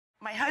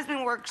My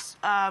husband works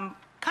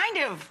kind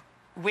of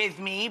with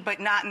me, but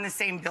not in the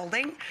same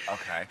building.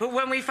 Okay. But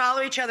when we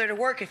follow each other to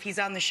work, if he's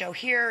on the show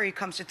here or he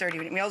comes to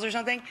 30-minute meals or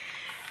something,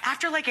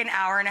 after like an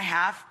hour and a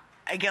half,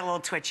 I get a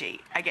little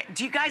twitchy.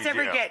 Do you guys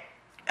ever get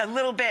a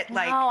little bit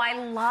like No, I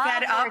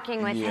love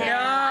working with him.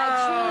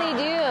 I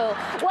truly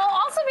do. Well,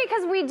 also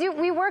because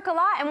we work a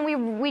lot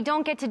and we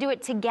don't get to do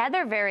it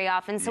together very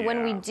often. So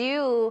when we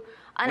do,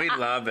 we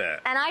love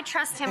it. And I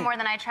trust him more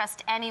than I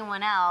trust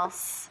anyone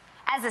else.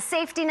 As a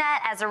safety net,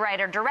 as a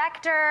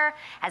writer-director,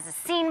 as a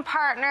scene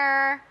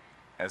partner.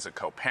 As a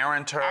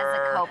co-parenter.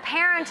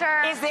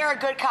 Is there a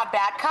good cop,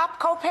 bad cop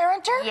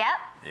co-parenter? Yep.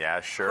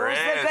 Yeah, sure Who's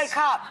is. the good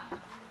cop?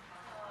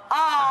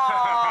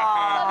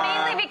 Oh.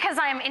 But mainly because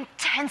I am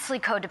intensely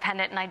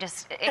codependent and I cave.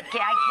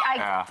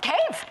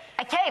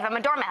 I cave. I'm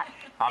a doormat.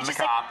 I'm the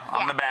cop.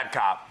 I'm the bad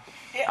cop.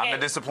 I'm the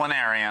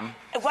disciplinarian.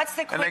 What's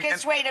the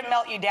quickest way to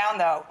melt you down,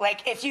 though?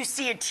 Like, if you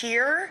see a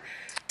tear,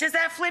 does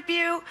that flip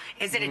you?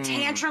 Is it a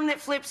tantrum that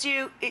flips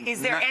you?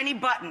 Is there any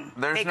button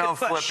There's no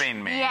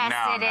flipping me. Yes,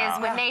 no, it is.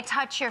 When they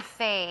touch your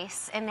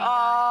face and they go,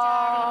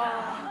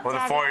 Well, the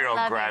Daddy, 4-year-old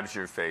grabs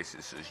your face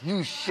and says,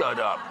 "You shut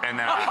up." And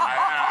then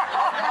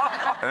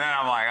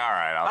I'm like, all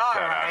right, I'll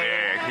shut up.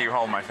 Yeah, keep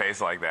holding my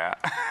face like that.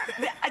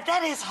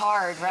 That is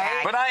hard,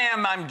 right? But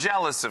I'm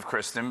jealous of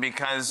Kristen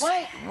because...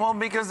 Why? Well,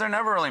 because they're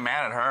never really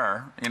mad at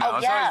her. You know, Oh,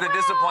 yeah. so as the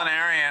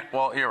disciplinarian...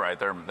 Well, you're right,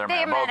 they're mad at both of us. They're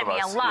mad at me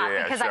a lot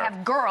because I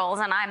have girls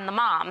and I'm the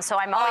mom, so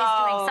I'm always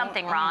doing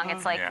something wrong.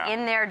 It's like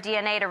in their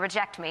DNA to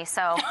reject me,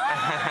 so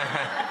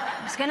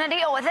I'm just gonna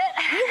deal with it.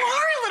 You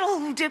are a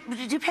little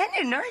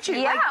dependent, aren't you?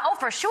 Yeah, Like,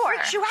 for sure.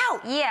 Freaks you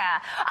out. Yeah,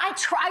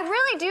 I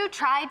really do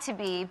try to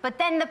be, but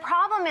then the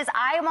problem is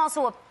I am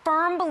also a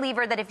firm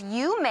believer that if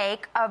you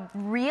make a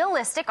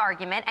realistic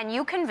argument and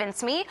you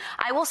convince me,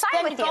 I will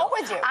side with you. Then go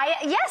with you.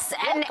 Yes,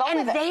 and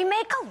they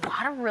make a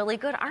lot of really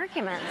good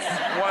arguments.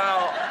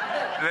 Well,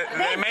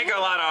 they make a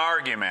lot of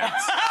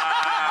arguments.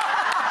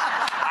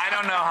 I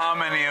don't know how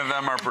many of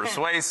them are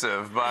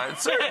persuasive,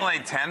 but certainly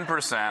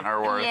 10%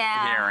 are worth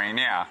hearing,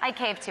 I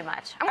cave too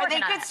much. Are they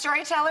good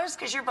storytellers?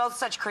 Because you're both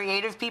such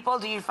creative people.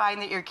 Do you find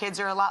that your kids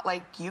are a lot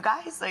like you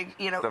guys? Like,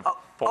 you know,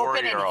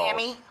 open and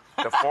hammy?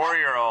 The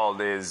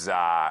 4-year-old is,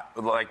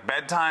 like,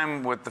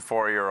 bedtime with the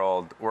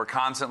 4-year-old, we're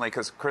constantly,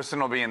 because Kristen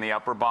will be in the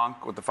upper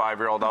bunk with the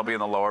 5-year-old, I'll be in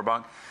the lower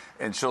bunk,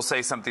 and she'll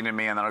say something to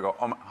me, and then I'll go,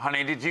 "Oh,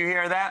 honey, did you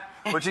hear that?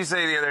 What'd she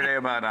say the other day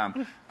about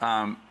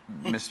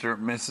Mr.,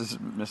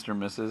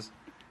 Mrs.?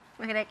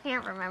 Wait, I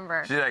can't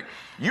remember. She's like,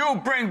 "You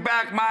bring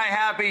back my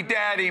happy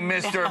daddy,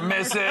 Mr.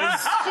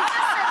 Mrs."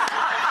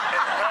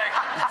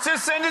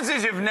 Just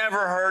sentences you've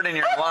never heard in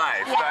your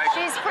life. Yeah, like,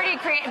 she's pretty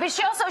creative. But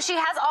she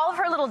has all of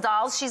her little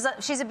dolls. She's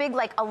a big,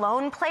 like,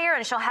 alone player,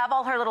 and she'll have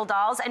all her little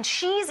dolls. And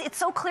it's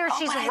so clear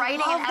she's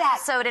writing an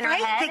episode in her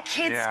head. The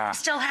kids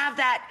still have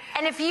that.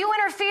 And if you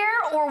interfere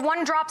or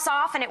one drops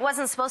off and it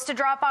wasn't supposed to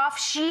drop off,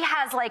 she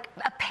has, like,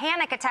 a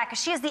panic attack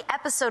because she has the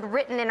episode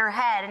written in her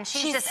head, and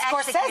she's just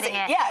executing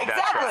it. Yeah,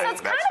 exactly. So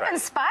it's kind of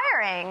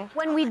inspiring.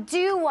 When we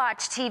do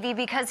watch TV,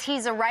 because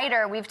he's a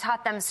writer, we've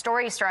taught them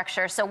story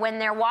structure. So when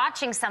they're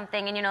watching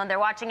something and, they're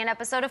watching an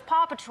episode of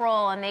Paw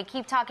Patrol and they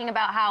keep talking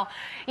about how,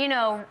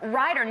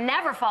 Ryder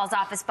never falls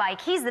off his bike.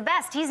 He's the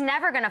best. He's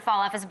never going to fall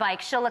off his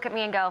bike. She'll look at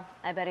me and go,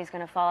 I bet he's going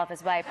to fall off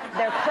his bike.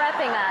 They're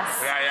prepping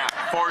us. Yeah.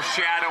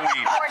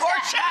 Foreshadowing.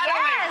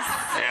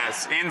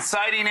 Yes.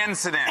 Inciting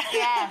incident.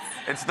 Yes.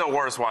 It's the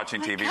worst watching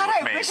TV God,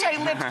 with me. I wish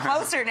I lived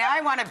closer. Now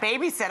I want to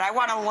babysit. I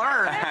want to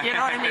learn. You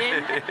know what I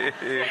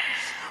mean?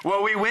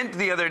 Well, we went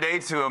the other day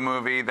to a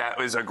movie that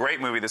was a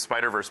great movie, the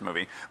Spider-Verse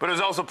movie, but it was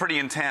also pretty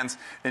intense,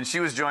 and she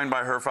was joined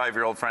by her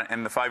 5-year-old friend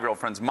and the 5-year-old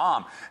friend's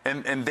mom,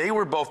 and they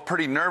were both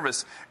pretty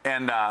nervous,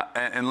 and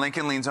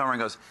Lincoln leans over and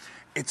goes,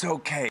 "It's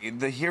okay,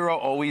 the hero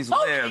always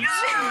lives."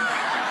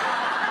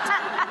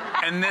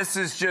 And this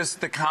is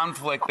just the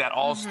conflict that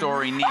all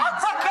story needs.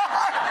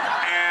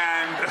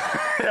 And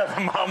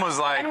the mom was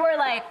like... And we're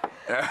like...